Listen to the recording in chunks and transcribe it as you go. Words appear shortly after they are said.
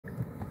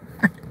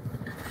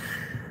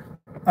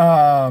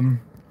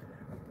Um,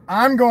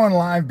 I'm going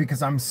live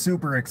because I'm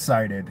super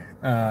excited.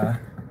 I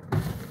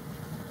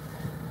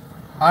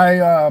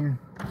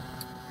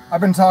I've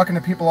been talking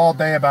to people all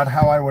day about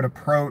how I would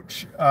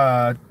approach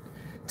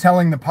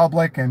telling the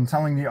public and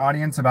telling the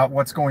audience about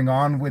what's going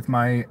on with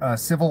my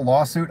civil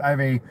lawsuit. I have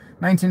a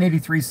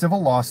 1983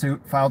 civil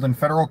lawsuit filed in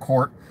federal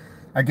court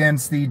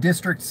against the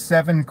District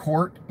 7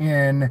 court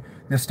in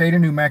the state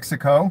of New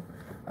Mexico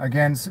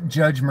against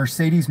Judge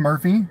Mercedes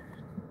Murphy,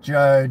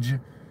 Judge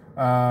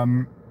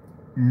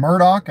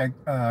Murdoch, I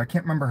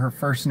can't remember her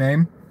first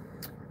name,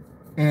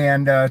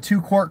 and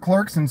two court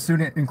clerks,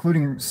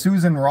 including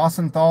Susan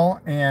Rosenthal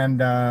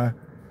and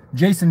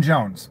Jason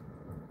Jones.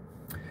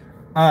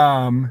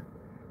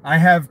 I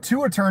have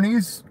two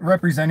attorneys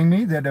representing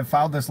me that have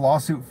filed this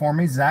lawsuit for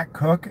me, Zach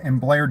Cook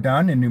and Blair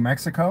Dunn in New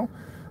Mexico.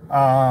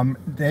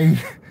 They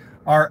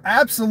are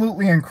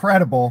absolutely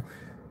incredible.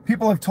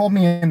 People have told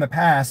me in the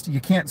past, you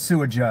can't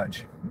sue a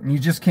judge. You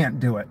just can't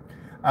do it.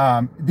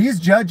 These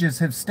judges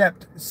have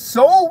stepped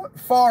so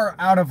far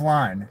out of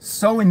line,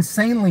 so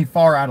insanely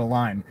far out of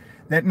line,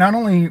 that not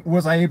only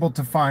was I able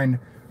to find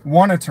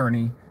one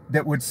attorney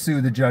that would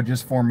sue the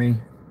judges for me,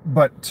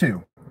 but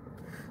two.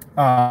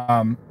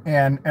 And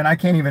I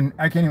can't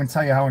even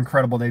tell you how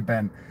incredible they've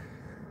been.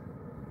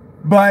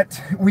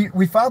 But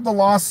we filed the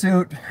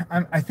lawsuit,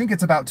 I think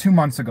it's about 2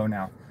 months ago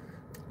now,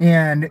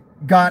 and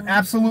got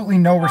absolutely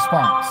no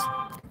response.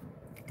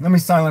 Let me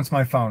silence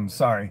my phone,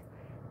 sorry.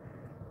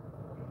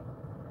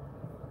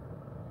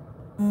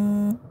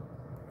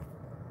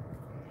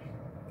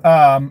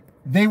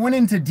 They went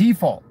into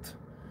default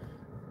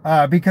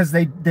because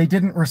they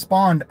didn't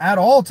respond at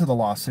all to the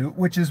lawsuit,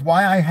 which is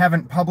why I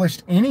haven't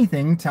published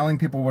anything telling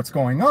people what's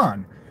going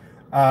on,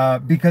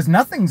 because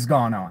nothing's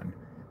gone on.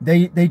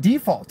 They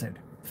defaulted.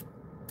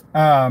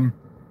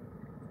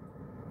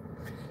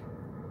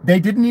 They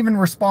didn't even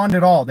respond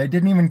at all. They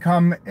didn't even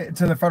come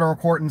to the federal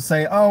court and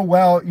say, oh,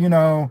 well, you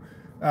know,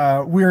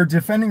 we're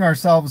defending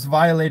ourselves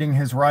violating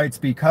his rights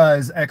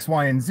because X,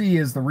 Y, and Z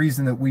is the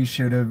reason that we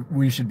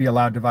should be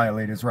allowed to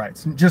violate his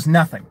rights. Just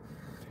nothing.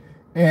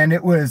 And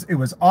it was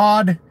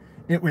odd.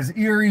 It was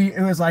eerie.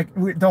 It was like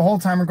the whole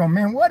time we're going,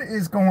 man, what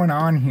is going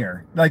on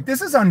here? Like,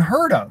 this is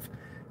unheard of.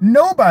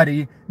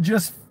 Nobody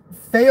just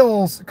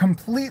fails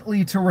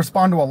completely to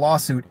respond to a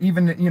lawsuit.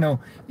 Even, you know,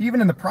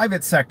 even in the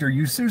private sector,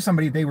 you sue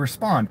somebody, they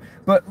respond.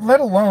 But let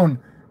alone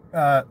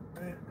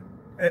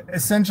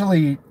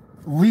essentially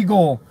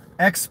legal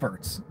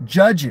experts,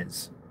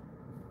 judges,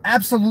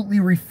 absolutely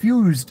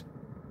refused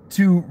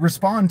to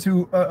respond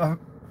to a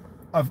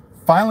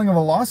filing of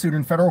a lawsuit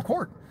in federal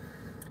court.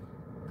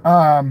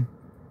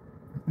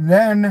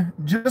 Then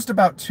just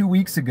about 2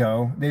 weeks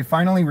ago, they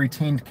finally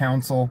retained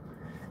counsel,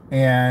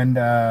 and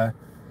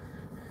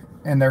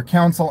their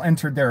counsel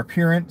entered their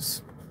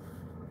appearance,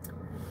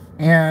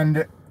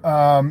 and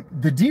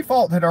the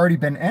default had already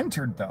been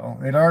entered, though.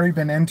 It had already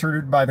been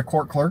entered by the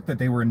court clerk that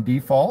they were in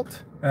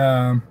default.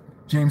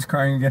 James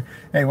crying again.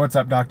 Hey, what's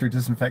up, Dr.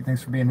 Disinfect?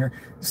 Thanks for being here.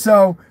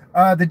 So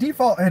the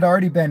default had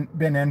already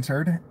been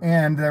entered,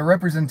 and the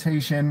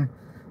representation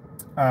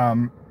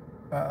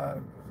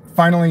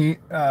finally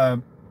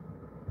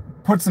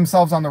puts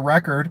themselves on the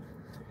record.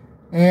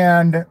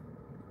 And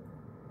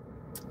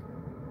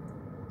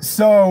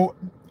so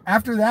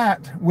after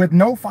that, with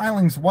no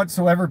filings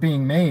whatsoever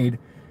being made,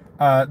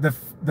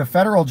 the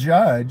federal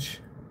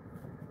judge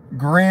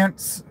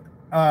grants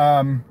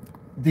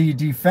the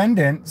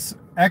defendants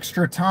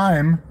extra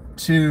time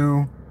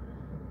to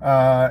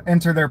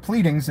enter their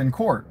pleadings in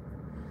court.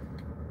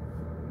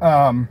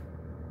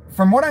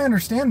 From what I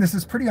understand, this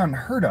is pretty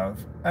unheard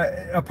of.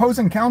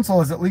 Opposing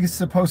counsel is at least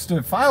supposed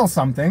to file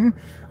something,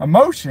 a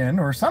motion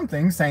or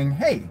something, saying,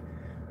 hey,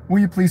 will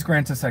you please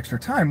grant us extra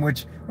time?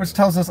 Which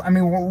tells us, I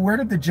mean, where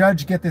did the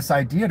judge get this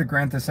idea to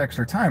grant this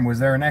extra time? Was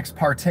there an ex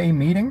parte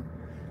meeting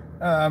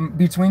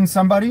between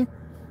somebody?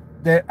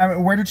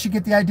 Where did she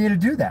get the idea to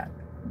do that?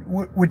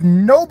 With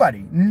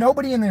nobody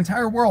in the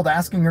entire world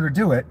asking her to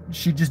do it,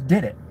 she just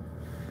did it.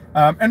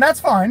 And that's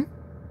fine,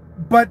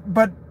 but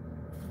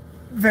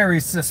very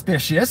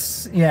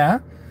suspicious, yeah.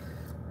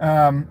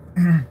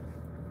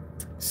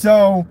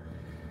 So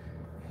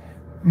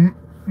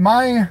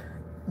my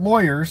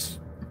lawyers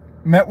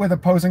met with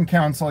opposing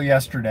counsel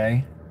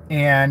yesterday,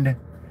 and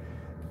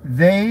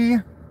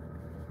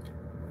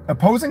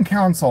opposing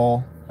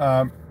counsel,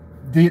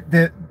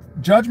 the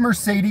Judge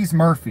Mercedes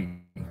Murphy,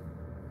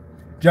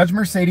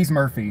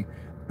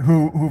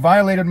 who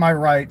violated my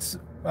rights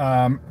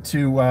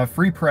to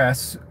free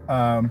press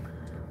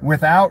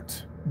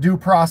without due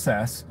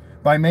process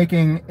by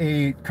making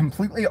a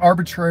completely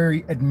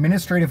arbitrary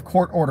administrative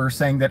court order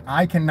saying that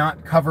I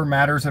cannot cover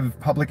matters of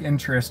public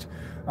interest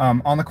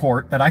on the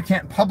court, that I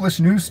can't publish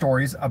news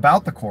stories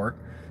about the court.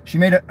 She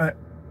made a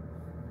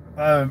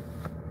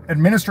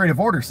administrative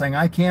order saying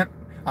I can't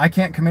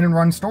come in and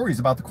run stories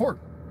about the court.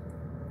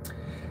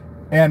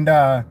 And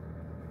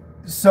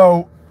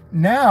so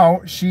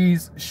now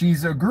she's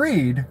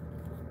agreed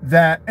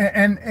that,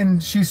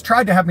 and she's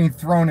tried to have me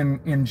thrown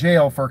in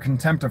jail for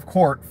contempt of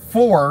court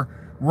for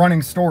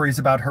running stories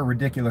about her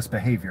ridiculous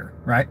behavior,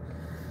 right?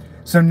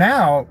 So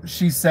now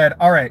she said,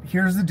 all right,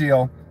 here's the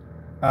deal.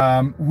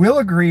 We'll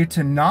agree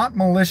to not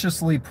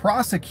maliciously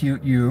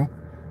prosecute you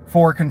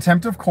for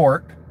contempt of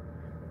court,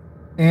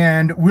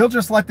 and we'll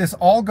just let this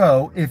all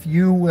go if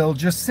you will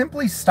just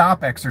simply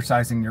stop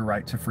exercising your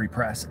right to free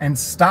press and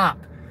stop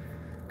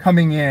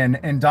coming in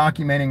and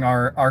documenting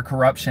our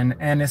corruption,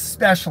 and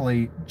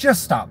especially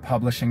just stop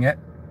publishing it.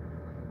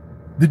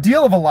 The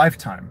deal of a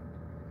lifetime.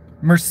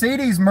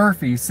 Mercedes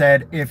Murphy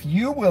said, if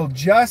you will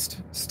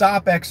just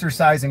stop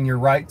exercising your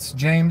rights,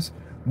 James,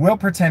 we'll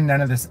pretend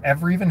none of this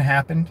ever even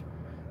happened,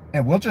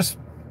 and we'll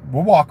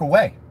walk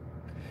away.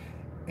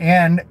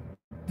 And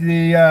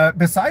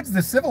besides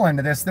the civil end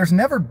of this, there's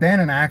never been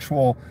an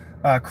actual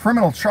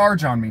criminal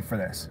charge on me for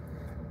this.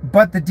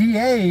 But the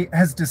DA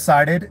has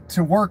decided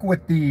to work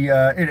with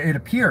it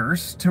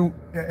appears to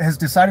has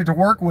decided to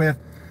work with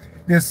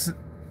the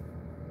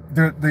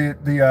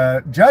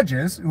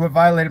judges who have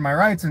violated my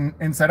rights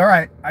and said, all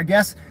right, I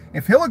guess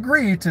if he'll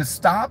agree to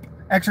stop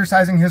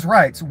exercising his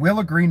rights, we'll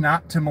agree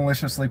not to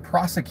maliciously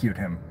prosecute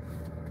him.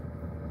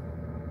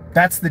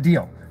 That's the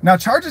deal. Now,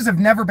 charges have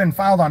never been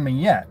filed on me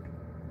yet,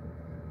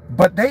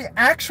 but they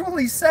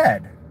actually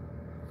said,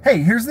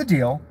 hey, here's the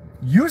deal.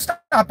 You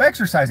stop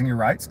exercising your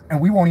rights,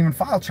 and we won't even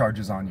file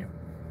charges on you.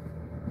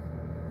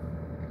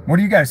 What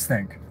do you guys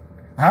think?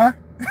 Huh?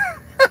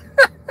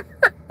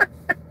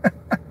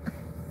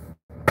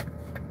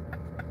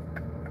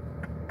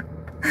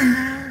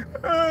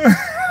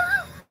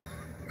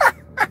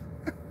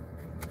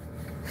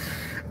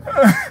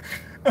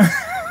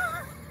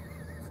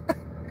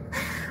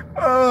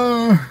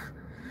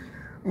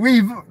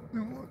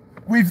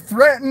 We've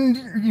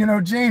threatened, you know,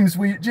 James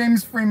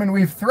Freeman,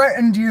 we've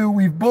threatened you,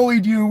 we've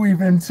bullied you, we've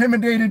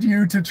intimidated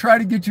you to try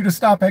to get you to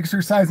stop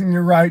exercising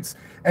your rights,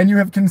 and you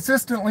have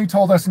consistently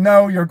told us,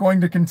 no, you're going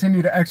to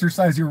continue to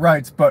exercise your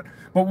rights. But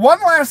one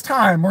last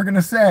time, we're going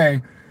to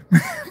say,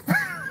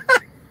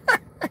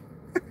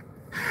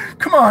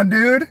 come on,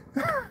 dude,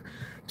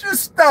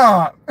 just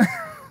stop.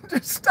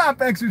 Just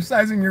stop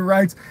exercising your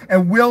rights,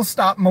 and we'll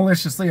stop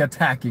maliciously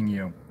attacking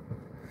you.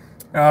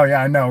 Oh,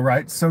 yeah, I know,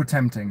 right? So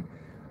tempting.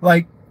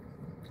 Like,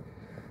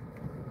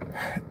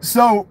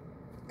 so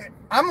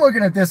I'm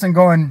looking at this and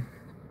going,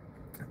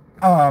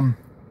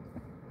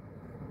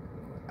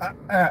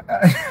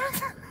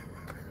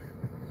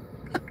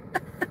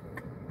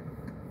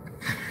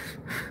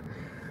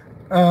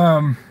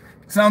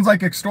 sounds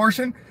like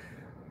extortion.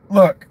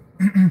 Look,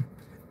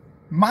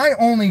 my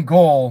only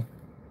goal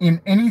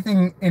in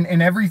anything,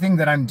 in everything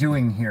that I'm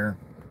doing here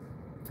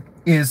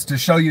is to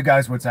show you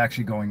guys what's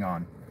actually going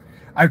on.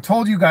 I've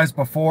told you guys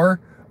before,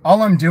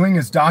 all I'm doing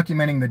is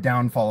documenting the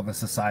downfall of a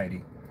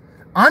society.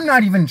 I'm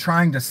not even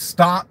trying to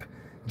stop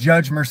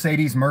Judge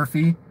Mercedes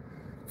Murphy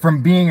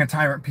from being a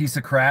tyrant piece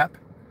of crap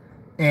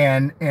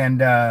and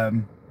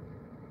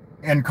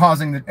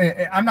causing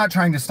the, I'm not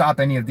trying to stop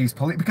any of these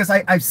police, because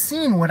I've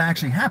seen what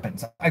actually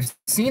happens. I've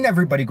seen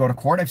everybody go to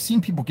court. I've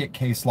seen people get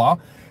case law.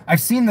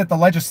 I've seen that the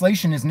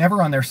legislation is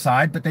never on their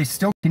side, but they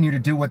still continue to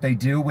do what they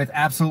do with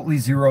absolutely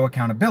zero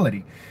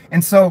accountability.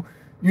 And so,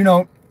 you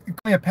know,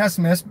 call me a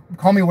pessimist,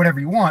 call me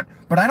whatever you want,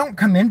 but I don't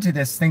come into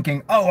this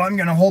thinking, oh, I'm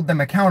going to hold them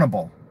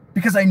accountable,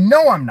 because I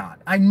know I'm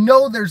not. I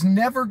know there's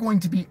never going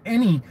to be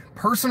any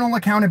personal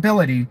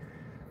accountability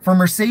for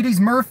Mercedes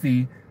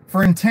Murphy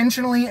for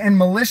intentionally and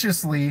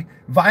maliciously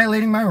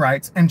violating my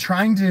rights and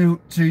trying to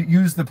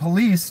use the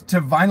police to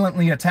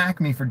violently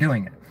attack me for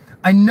doing it.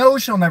 I know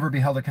she'll never be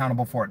held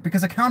accountable for it,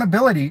 because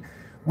accountability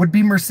would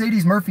be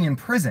Mercedes Murphy in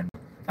prison.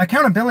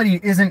 Accountability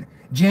isn't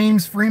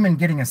James Freeman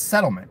getting a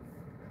settlement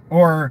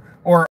or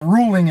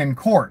ruling in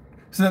court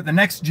so that the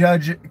next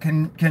judge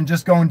can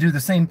just go and do the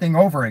same thing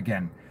over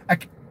again.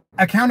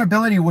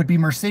 Accountability would be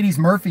Mercedes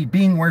Murphy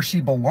being where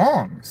she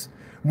belongs,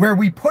 where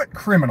we put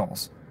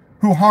criminals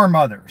who harm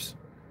others.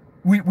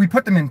 We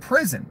put them in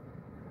prison,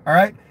 all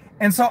right?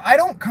 And so I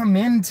don't come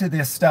into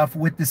this stuff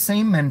with the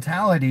same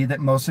mentality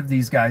that most of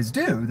these guys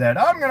do, that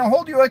I'm going to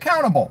hold you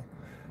accountable.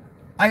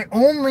 I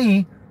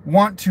only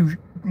want to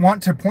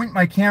point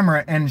my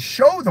camera and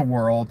show the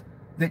world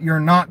that you're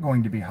not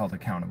going to be held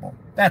accountable.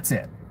 That's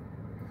it.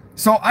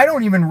 So I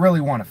don't even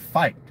really want to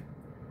fight.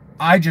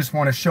 I just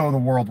want to show the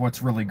world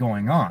what's really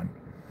going on.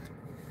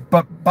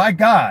 But by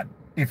God,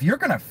 if you're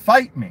going to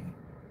fight me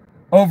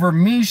over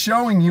me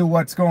showing you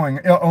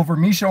over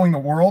me showing the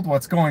world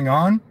what's going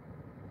on,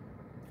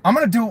 I'm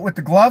going to do it with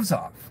the gloves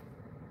off.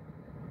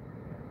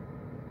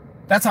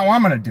 That's how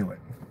I'm going to do it.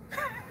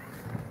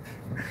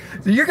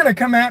 So you're going to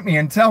come at me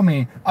and tell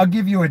me, I'll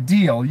give you a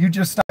deal. You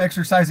just stop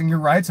exercising your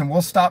rights and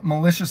we'll stop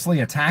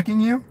maliciously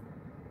attacking you?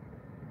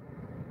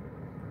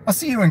 I'll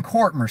see you in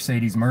court,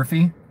 Mercedes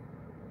Murphy.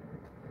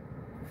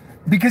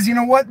 Because you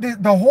know what?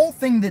 The whole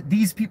thing that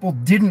these people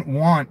didn't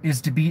want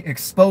is to be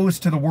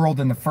exposed to the world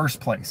in the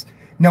first place.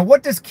 Now,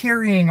 what does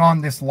carrying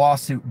on this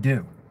lawsuit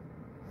do?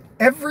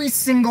 Every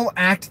single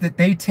act that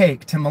they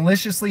take to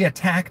maliciously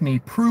attack me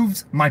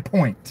proves my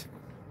point.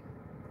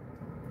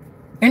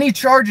 Any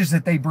charges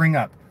that they bring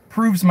up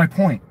proves my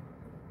point.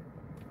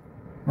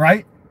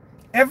 Right?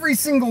 Every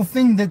single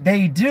thing that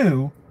they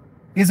do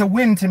is a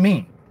win to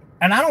me.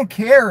 And I don't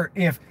care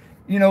if,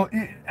 you know,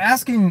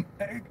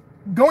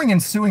 going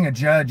and suing a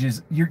judge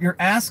is, you're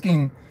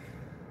asking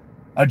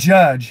a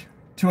judge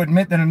to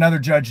admit that another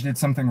judge did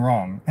something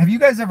wrong. Have you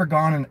guys ever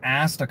gone and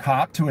asked a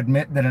cop to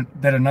admit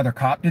that another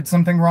cop did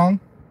something wrong?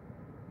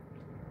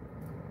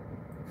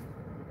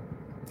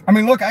 I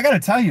mean, look, I got to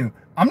tell you,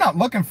 I'm not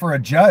looking for a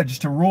judge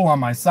to rule on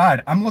my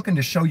side. I'm looking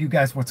to show you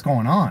guys what's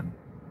going on.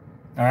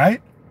 All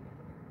right?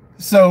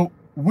 So,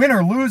 win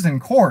or lose in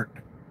court,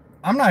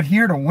 I'm not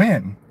here to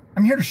win.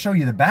 I'm here to show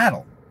you the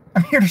battle.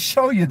 I'm here to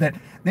show you that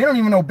they don't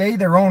even obey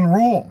their own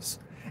rules.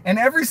 And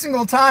every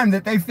single time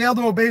that they fail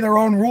to obey their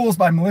own rules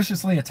by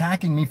maliciously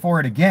attacking me for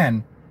it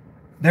again,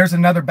 there's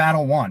another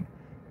battle won.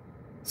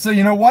 So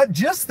you know what?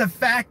 Just the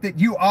fact that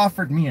you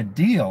offered me a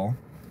deal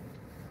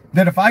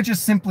that if I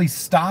just simply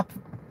stop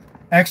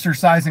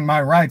exercising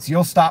my rights,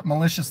 you'll stop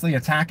maliciously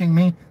attacking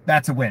me,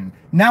 that's a win.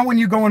 Now when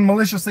you go and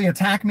maliciously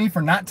attack me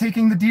for not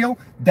taking the deal,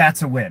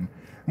 that's a win.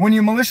 When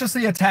you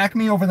maliciously attack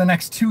me over the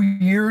next 2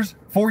 years,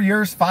 4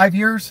 years, 5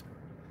 years,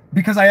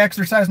 because I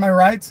exercise my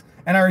rights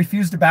and I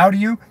refuse to bow to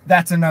you,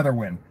 that's another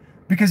win.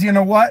 Because you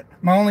know what?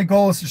 My only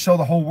goal is to show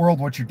the whole world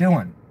what you're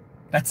doing.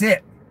 That's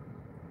it.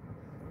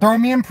 Throw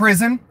me in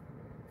prison.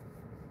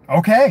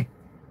 Okay.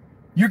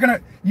 You're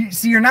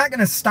not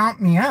gonna stomp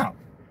me out.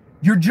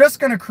 You're just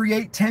gonna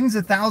create tens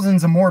of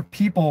thousands of more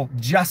people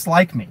just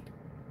like me.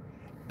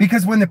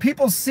 Because when the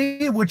people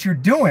see what you're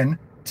doing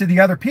to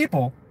the other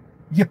people,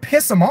 you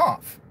piss them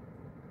off.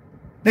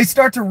 They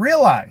start to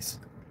realize,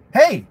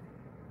 hey,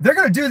 they're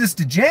gonna do this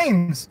to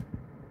James.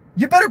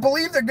 You better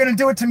believe they're gonna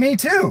do it to me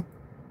too.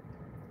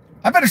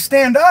 I better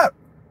stand up.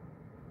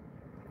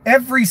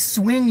 Every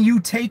swing you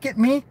take at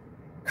me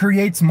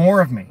creates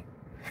more of me.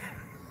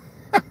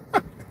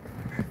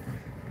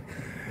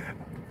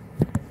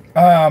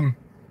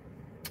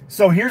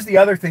 So here's the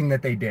other thing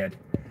that they did.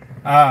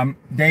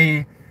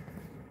 They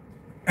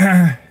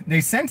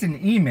sent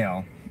an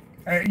email.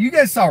 You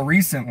guys saw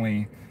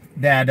recently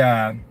that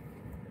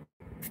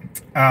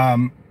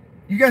I'm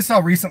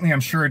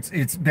sure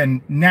it's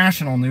been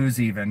national news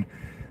even.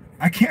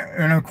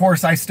 And of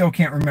course I still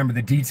can't remember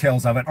the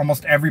details of it.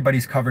 Almost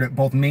everybody's covered it.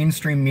 Both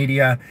mainstream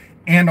media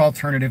and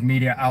alternative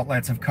media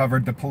outlets have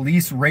covered the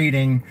police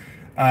raiding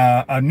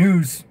a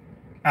news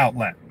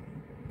outlet.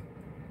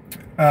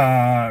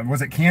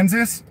 Was it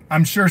Kansas?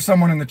 I'm sure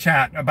someone in the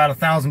chat, about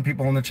 1,000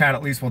 people in the chat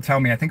at least, will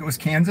tell me. I think it was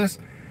Kansas,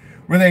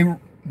 where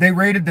they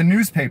raided the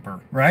newspaper,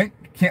 right?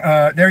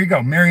 There you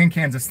go, Marion,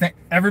 Kansas.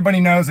 Everybody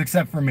knows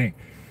except for me.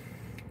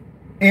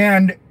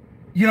 And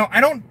you know,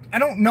 I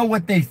don't know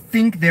what they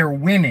think they're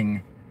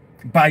winning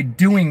by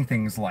doing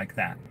things like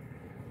that.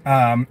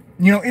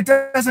 You know, it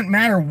doesn't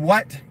matter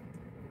what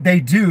they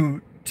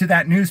do to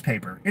that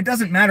newspaper. It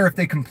doesn't matter if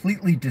they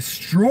completely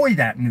destroy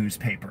that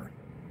newspaper.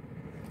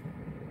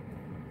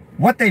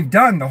 What they've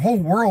done, the whole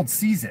world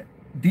sees it.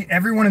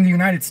 Everyone in the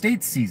United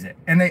States sees it.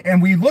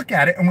 And we look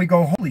at it and we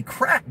go, holy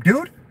crap,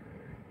 dude.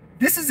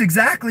 This is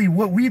exactly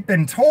what we've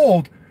been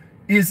told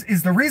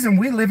is the reason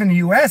we live in the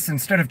US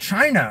instead of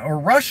China or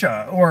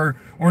Russia or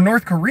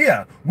North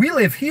Korea. We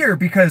live here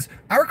because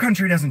our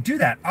country doesn't do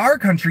that. Our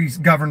country's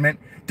government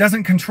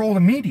doesn't control the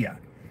media.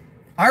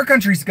 Our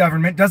country's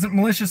government doesn't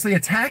maliciously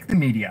attack the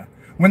media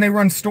when they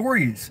run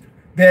stories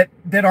that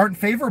aren't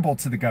favorable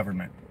to the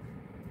government.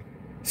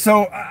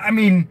 So, I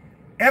mean,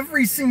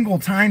 every single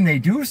time they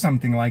do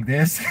something like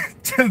this,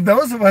 to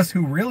those of us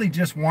who really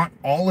just want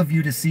all of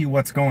you to see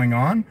what's going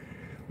on,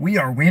 we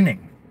are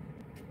winning.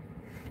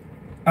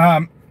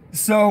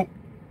 So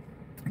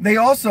they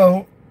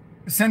also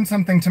sent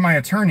something to my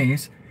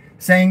attorneys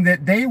saying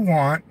that they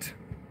want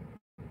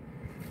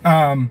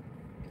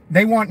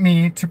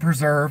me to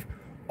preserve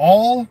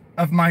all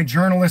of my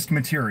journalist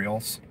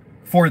materials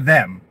for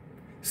them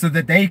so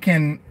that they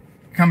can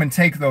come and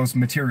take those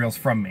materials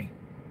from me.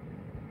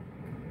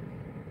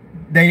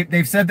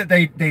 They've said that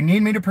they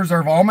need me to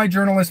preserve all my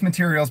journalist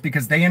materials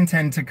because they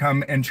intend to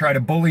come and try to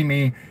bully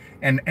me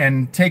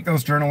and take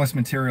those journalist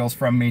materials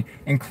from me,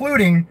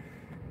 including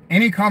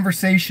any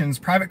conversations,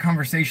 private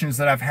conversations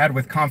that I've had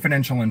with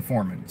confidential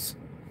informants.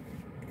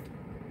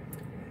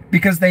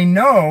 Because they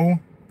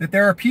know that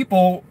there are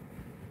people,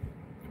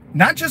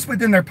 not just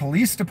within their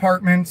police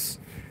departments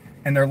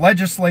and their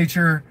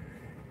legislature,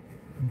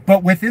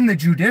 but within the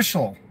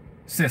judicial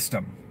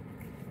system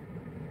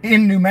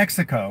in New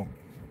Mexico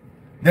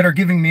that are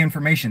giving me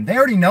information. They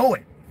already know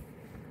it.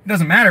 It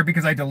doesn't matter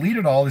because I delete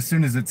it all as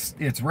soon as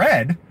it's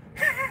read,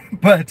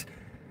 but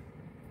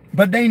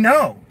they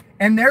know.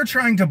 And they're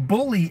trying to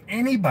bully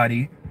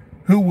anybody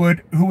who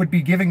would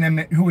be giving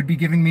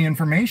me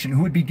information,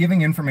 who would be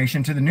giving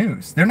information to the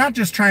news. They're not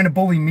just trying to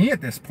bully me at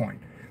this point.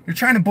 They're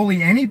trying to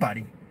bully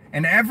anybody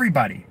and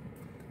everybody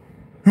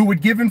who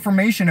would give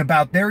information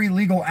about their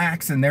illegal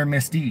acts and their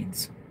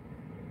misdeeds.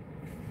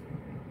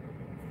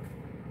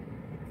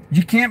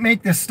 You can't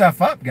make this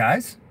stuff up,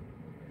 guys.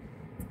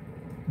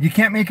 You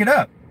can't make it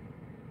up.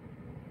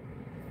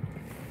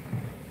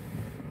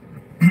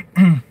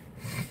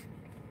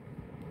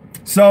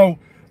 So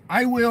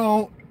I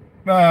will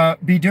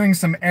be doing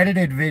some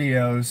edited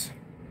videos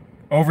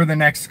over the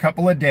next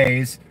couple of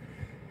days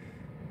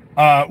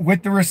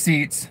with the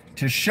receipts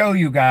to show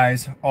you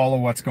guys all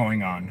of what's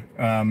going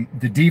on.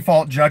 The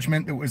default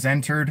judgment that was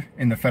entered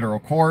in the federal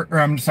court, or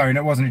I'm sorry,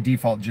 it wasn't a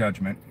default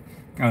judgment.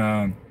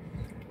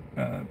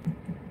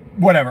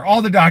 Whatever,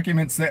 all the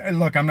documents that,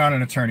 look, I'm not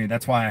an attorney.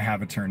 That's why I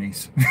have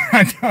attorneys.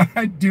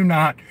 I do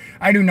not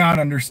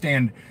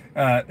understand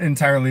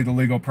entirely the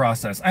legal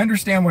process. I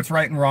understand what's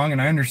right and wrong,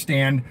 and I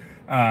understand,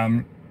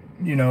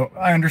 you know,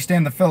 I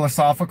understand the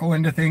philosophical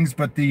end of things,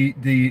 but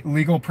the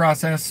legal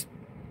process,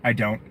 I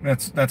don't.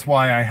 That's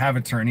why I have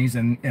attorneys,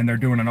 and they're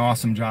doing an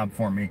awesome job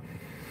for me.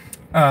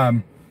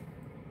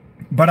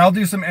 But I'll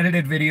do some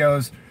edited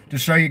videos to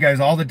show you guys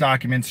all the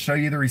documents, show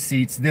you the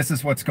receipts. This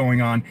is what's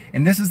going on,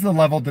 and this is the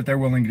level that they're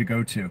willing to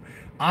go to.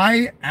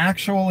 I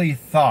actually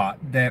thought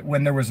that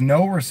when there was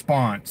no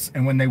response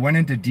and when they went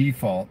into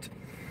default,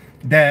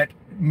 that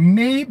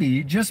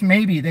maybe, just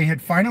maybe, they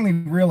had finally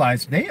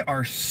realized they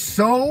are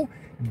so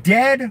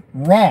dead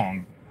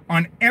wrong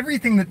on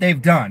everything that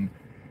they've done.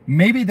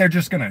 Maybe they're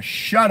just going to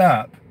shut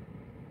up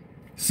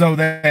so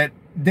that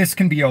this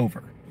can be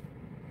over.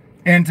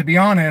 And to be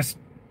honest,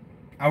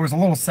 I was a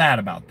little sad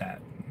about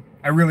that.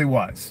 I really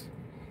was.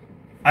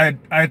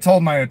 I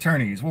told my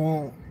attorneys,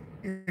 well,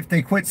 if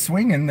they quit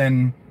swinging,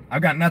 then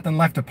I've got nothing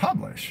left to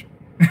publish.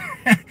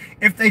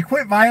 If they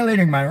quit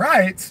violating my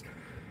rights,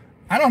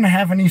 I don't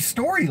have any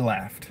story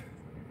left.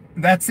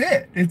 That's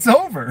it. It's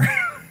over.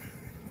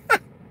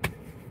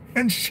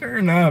 And sure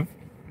enough,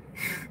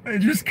 they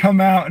just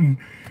come out and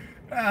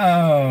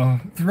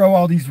throw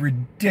all these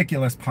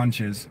ridiculous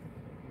punches.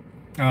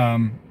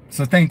 So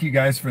thank you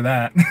guys for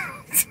that.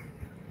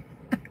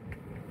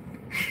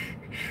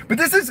 But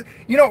this is,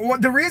 you know,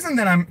 the reason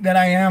that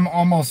I am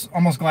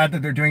almost glad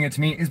that they're doing it to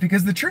me is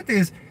because the truth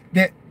is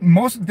that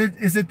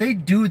that they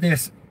do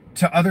this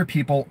to other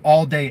people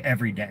all day,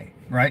 every day,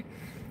 right?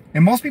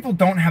 And most people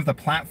don't have the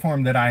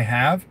platform that I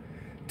have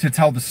to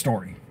tell the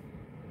story.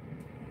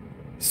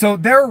 So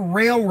they're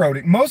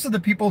railroading. Most of the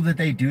people that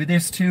they do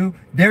this to,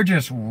 they're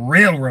just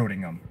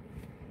railroading them.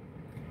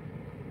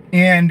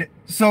 And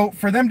so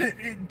for them to,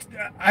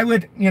 I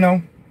would, you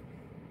know,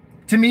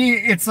 to me,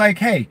 it's like,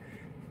 hey,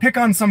 pick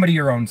on somebody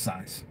your own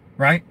size,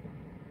 right?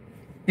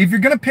 If you're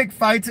going to pick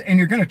fights and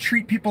you're going to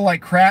treat people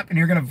like crap and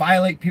you're going to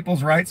violate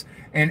people's rights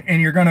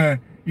and you're going to,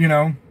 you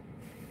know,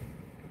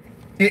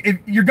 if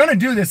you're going to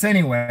do this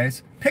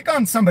anyways, pick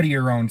on somebody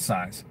your own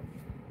size.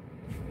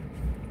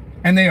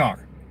 And they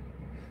are.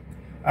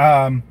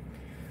 I've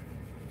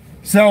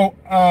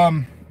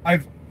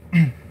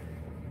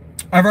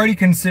already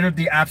considered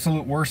the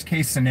absolute worst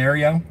case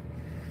scenario.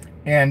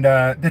 And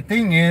the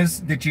thing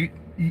is that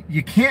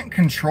you can't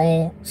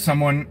control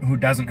someone who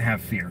doesn't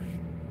have fear,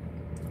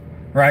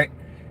 right?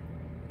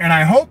 And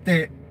I hope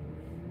that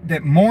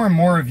more and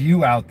more of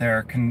you out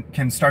there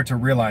can start to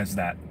realize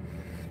that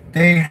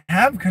they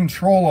have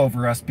control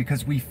over us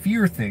because we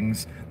fear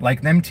things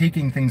like them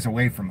taking things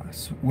away from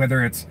us,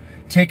 whether it's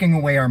taking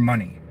away our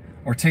money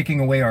or taking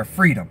away our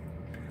freedom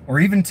or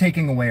even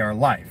taking away our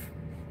life.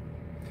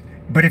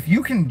 But if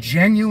you can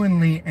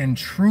genuinely and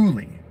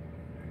truly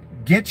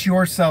get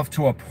yourself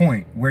to a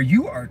point where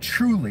you are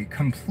truly,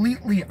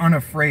 completely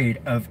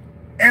unafraid of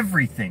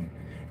everything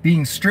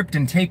being stripped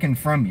and taken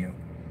from you,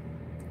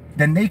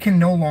 then they can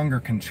no longer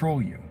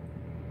control you.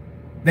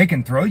 They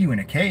can throw you in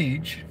a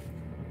cage.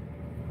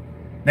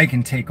 They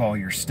can take all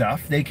your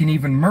stuff. They can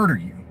even murder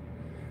you.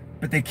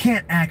 But they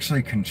can't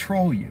actually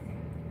control you.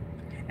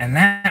 And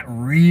that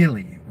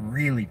really,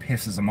 really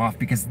pisses them off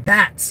because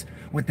that's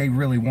what they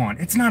really want.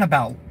 It's not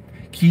about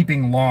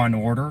keeping law and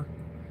order,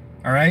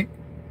 all right?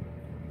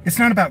 It's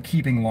not about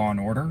keeping law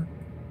and order.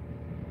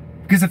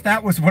 Because if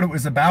that was what it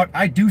was about,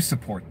 I do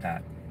support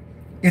that.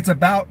 It's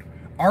about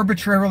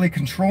arbitrarily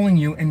controlling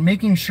you and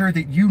making sure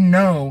that you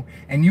know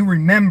and you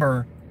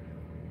remember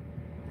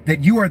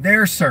that you are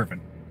their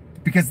servant.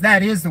 Because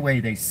that is the way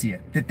they see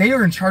it. That they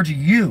are in charge of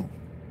you.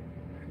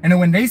 And then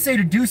when they say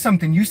to do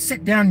something, you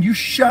sit down, you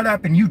shut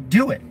up, and you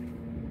do it.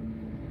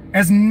 It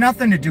has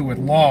nothing to do with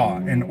law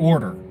and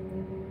order.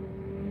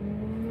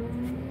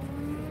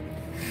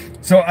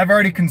 So I've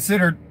already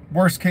considered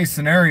worst case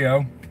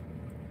scenario,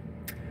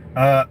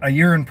 a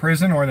year in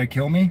prison or they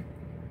kill me,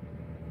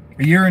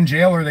 a year in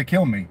jail or they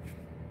kill me.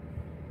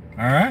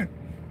 All right,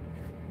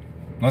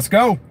 let's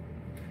go.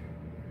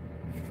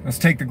 Let's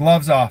take the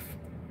gloves off.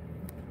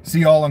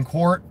 See y'all in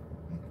court.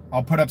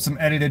 I'll put up some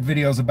edited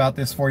videos about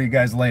this for you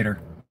guys later.